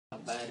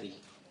Habari.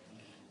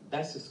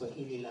 That's the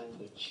Swahili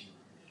language.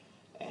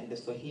 And the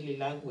Swahili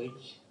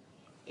language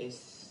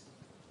is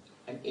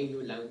an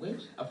AU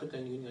language,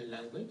 African Union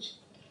language.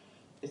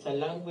 It's a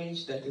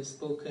language that is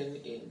spoken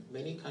in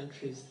many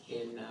countries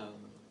in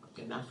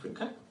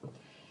Africa.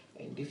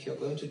 And if you're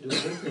going to do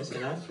business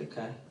in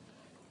Africa,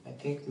 I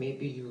think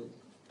maybe you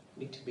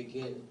need to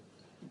begin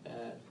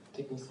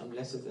taking some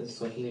lessons in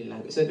Swahili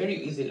language. It's a very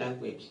easy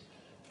language.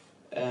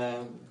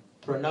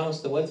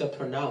 The words are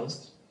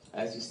pronounced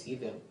as you see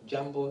them.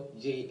 Jambo,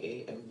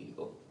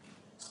 Jambo.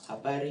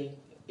 Habari,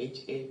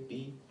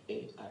 Habari.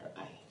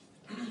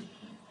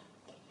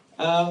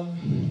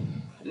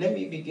 Let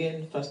me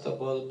begin, first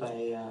of all,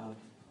 by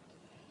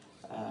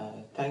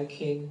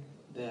thanking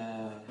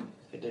the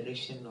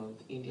Federation of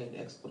Indian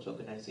Export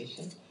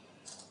Organization,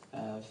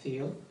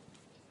 Theo,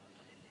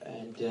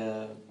 and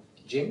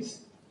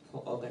James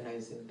for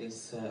organizing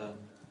this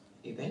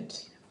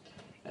event.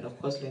 And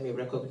of course, let me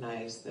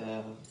recognize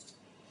the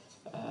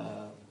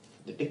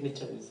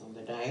dignitaries on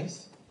the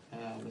dais,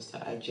 Mr.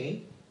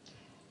 Ajay,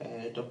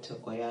 Dr.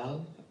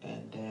 Goyal,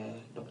 and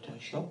Dr.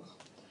 Ashok.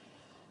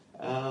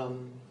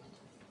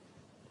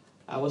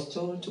 I was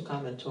told to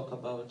come and talk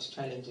about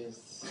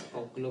challenges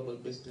of global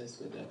business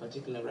with a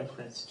particular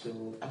reference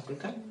to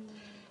Africa.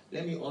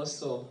 Let me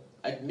also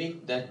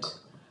admit that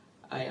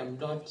I am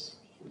not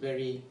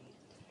very,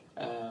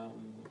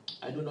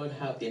 I do not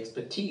have the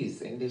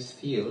expertise in this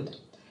field.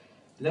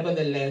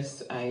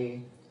 Nevertheless,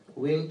 I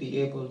will be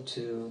able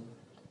to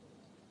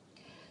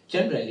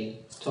generally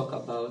talk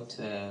about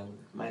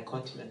my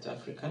continent,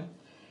 Africa,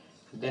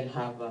 then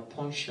have a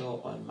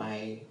poncho on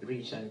my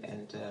region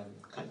and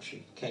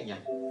country, Kenya.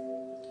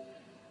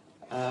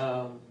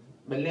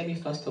 But let me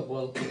first of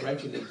all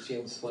congratulate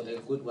James for the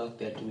good work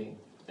they're doing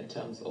in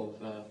terms of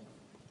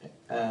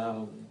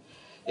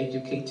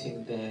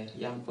educating the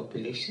young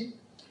population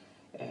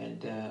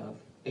and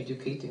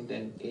educating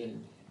them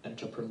in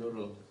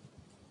entrepreneurial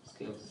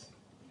skills.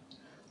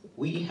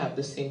 We have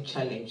the same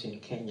challenge in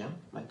Kenya,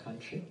 my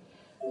country,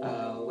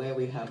 where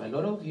we have a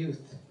lot of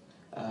youth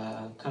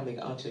coming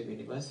out of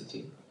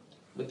university,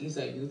 but these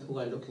are youth who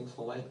are looking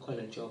for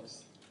white-collar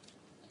jobs.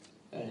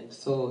 And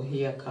so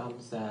here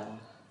comes an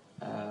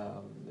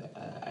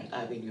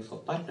avenue for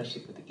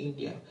partnership with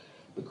India,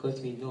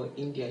 because we know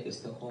India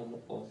is the home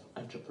of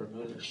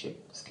entrepreneurship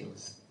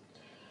skills.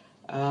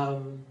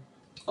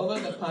 Over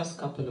the past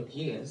couple of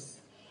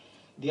years,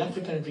 the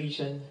African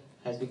region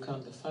has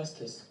become the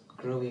fastest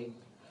growing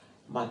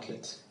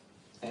market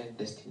and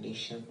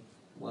destination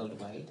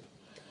worldwide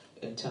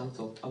in terms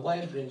of a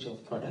wide range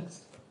of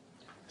products,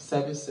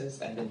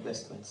 services, and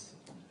investments,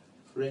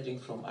 ranging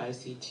from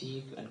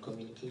ICT and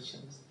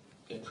communications,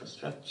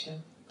 infrastructure,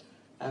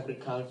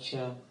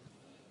 agriculture,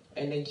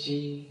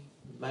 energy,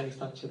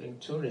 manufacturing,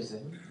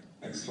 tourism,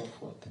 and so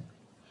forth.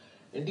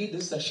 Indeed,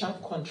 this is a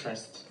sharp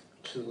contrast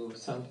to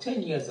some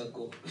 10 years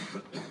ago.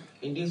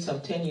 Indeed,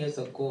 some 10 years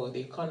ago, The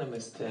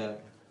Economist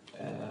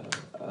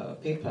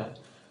paper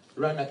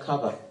ran a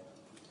cover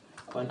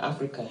on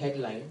Africa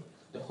headline,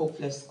 "The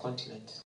Hopeless Continent."